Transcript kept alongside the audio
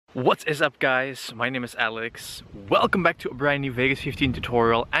What is up, guys? My name is Alex. Welcome back to a brand new Vegas 15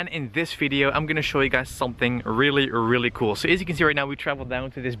 tutorial, and in this video I'm gonna show you guys something really cool. So as you can see right now, we traveled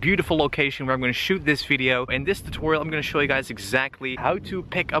down to this beautiful location where I'm gonna shoot this video. In this tutorial I'm gonna show you guys exactly how to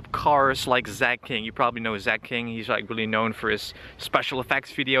pick up cars like Zach King. You probably know Zach King. He's like really known for his special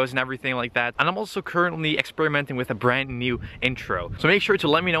effects videos and everything like that. And I'm also currently experimenting with a brand new intro. So make sure to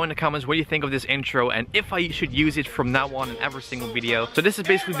let me know in the comments what you think of this intro and if I should use it from now on in every single video. So this is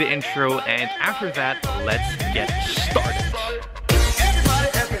basically the intro, and after that, let's get started.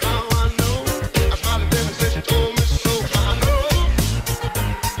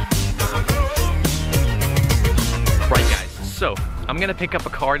 Right, guys, so I'm gonna pick up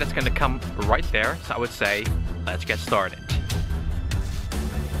a car that's gonna come right there. So I would say, let's get started.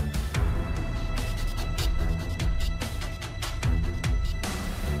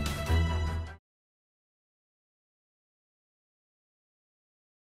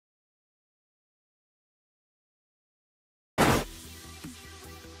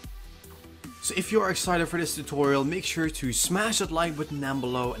 So if you are excited for this tutorial, make sure to smash that like button down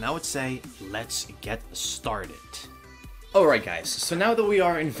below, and I would say, let's get started. Alright guys, so now that we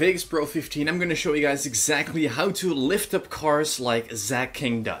are in Vegas Pro 15, I'm gonna show you guys exactly how to lift up cars like Zach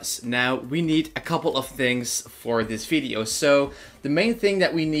King does. Now, we need a couple of things for this video. So, the main thing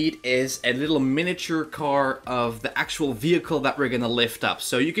that we need is a little miniature car of the actual vehicle that we're gonna lift up.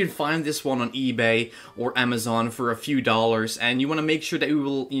 So you can find this one on eBay or Amazon for a few dollars, and you wanna make sure that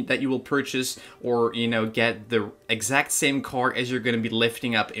you will purchase or get the exact same car as you're gonna be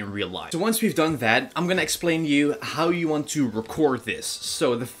lifting up in real life. So once we've done that, I'm gonna explain to you how you want to record this.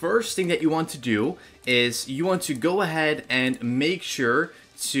 So the first thing that you want to do is you want to go ahead and make sure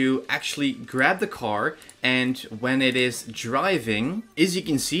to actually grab the car, and when it is driving, as you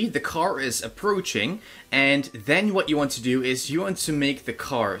can see, the car is approaching, and then what you want to do is you want to make the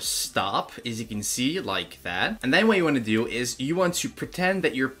car stop, as you can see, like that. And then what you want to do is you want to pretend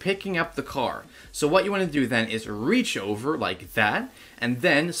that you're picking up the car. So what you want to do then is reach over like that, and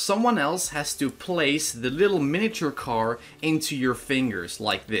then someone else has to place the little miniature car into your fingers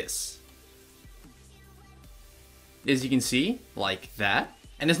like this. As you can see, like that.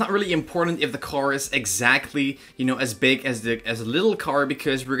 And it's not really important if the car is exactly, as big as a little car,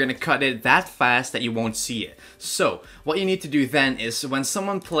 because we're gonna cut it that fast that you won't see it. So, what you need to do then is when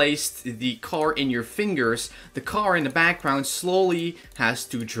someone placed the car in your fingers, the car in the background slowly has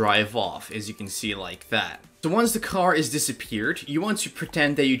to drive off, as you can see, like that. So once the car is disappeared, you want to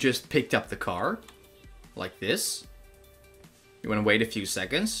pretend that you just picked up the car, like this. You wanna wait a few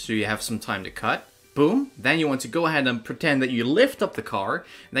seconds so you have some time to cut. Boom. Then you want to go ahead and pretend that you lift up the car.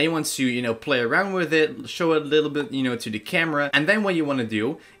 And then you want to, play around with it, show it a little bit, to the camera. And then what you want to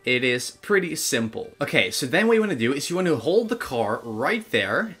do, it is pretty simple. Okay, so then what you want to do is you want to hold the car right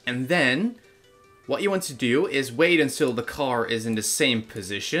there. And then what you want to do is wait until the car is in the same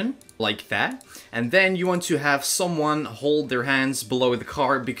position, like that. And then you want to have someone hold their hands below the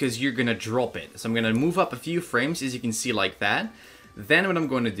car because you're going to drop it. So I'm going to move up a few frames, as you can see, like that. Then what I'm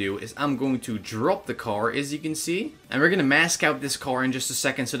going to do is I'm going to drop the car, as you can see. And we're going to mask out this car in just a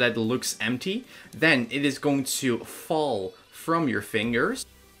second so that it looks empty. Then it is going to fall from your fingers.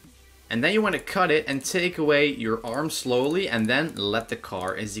 And then you want to cut it and take away your arm slowly, and then let the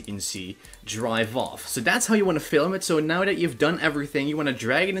car, as you can see, drive off. So that's how you want to film it. So now that you've done everything, you want to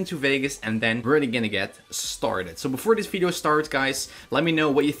drag it into Vegas, and then we're gonna get started. So before this video starts, guys, let me know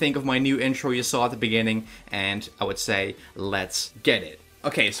what you think of my new intro you saw at the beginning, and I would say, let's get it.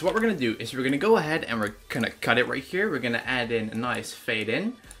 Okay, so what we're gonna do is we're gonna go ahead and we're gonna cut it right here. We're gonna add in a nice fade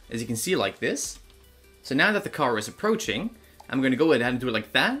in, as you can see, like this. So now that the car is approaching, I'm gonna go ahead and do it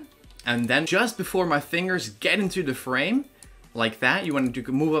like that. And then just before my fingers get into the frame, like that, you want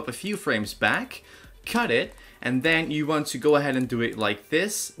to move up a few frames back, cut it, and then you want to go ahead and do it like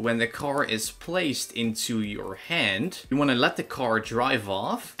this. When the car is placed into your hand, you want to let the car drive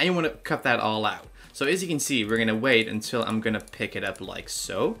off, and you want to cut that all out. So as you can see, we're going to wait until I'm going to pick it up like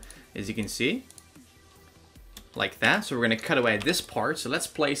so, as you can see. Like that. So we're going to cut away this part. So let's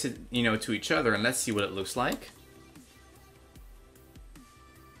place it, to each other, and let's see what it looks like.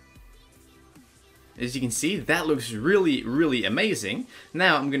 As you can see, that looks really amazing.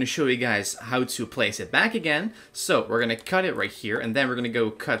 Now I'm going to show you guys how to place it back again. So we're going to cut it right here, and then we're going to go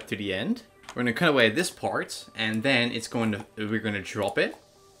cut to the end. We're going to cut away this part, and then we're going to drop it.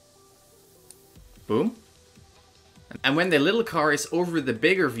 Boom. And when the little car is over the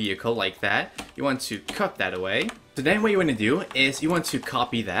bigger vehicle like that, you want to cut that away. So then what you want to do is you want to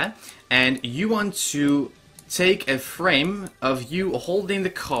copy that, and you want to take a frame of you holding the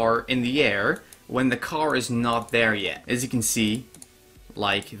car in the air when the car is not there yet. As you can see,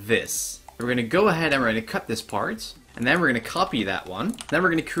 like this. We're going to go ahead and we're going to cut this part, and then we're going to copy that one. Then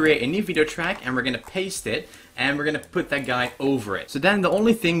we're going to create a new video track and we're going to paste it, and we're going to put that guy over it. So then the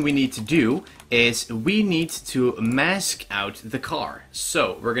only thing we need to do is we need to mask out the car.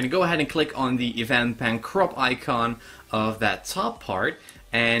 So we're going to go ahead and click on the event pan crop icon of that top part,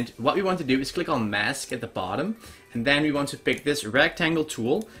 and what we want to do is click on mask at the bottom, and then we want to pick this rectangle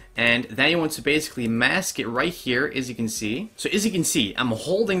tool, and then you want to basically mask it right here, as you can see. So as you can see, I'm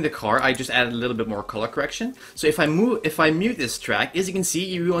holding the car. I just added a little bit more color correction. So if I mute this track, as you can see,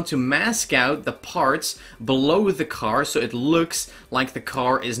 you want to mask out the parts below the car so it looks like the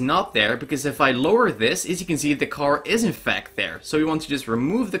car is not there, because if I lower this, as you can see, the car is in fact there. So we want to just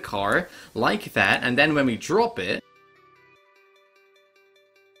remove the car like that, and then when we drop it,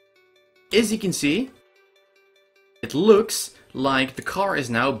 as you can see, it looks like the car is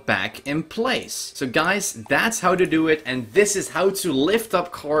now back in place. So guys, that's how to do it, and this is how to lift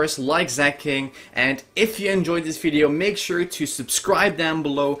up cars like Zach King. And if you enjoyed this video, make sure to subscribe down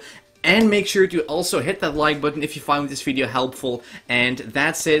below, and make sure to also hit that like button if you found this video helpful. And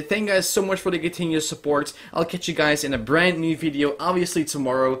that's it. Thank you guys so much for the continuous support. I'll catch you guys in a brand new video, obviously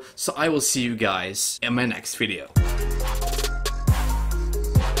tomorrow, so I will see you guys in my next video.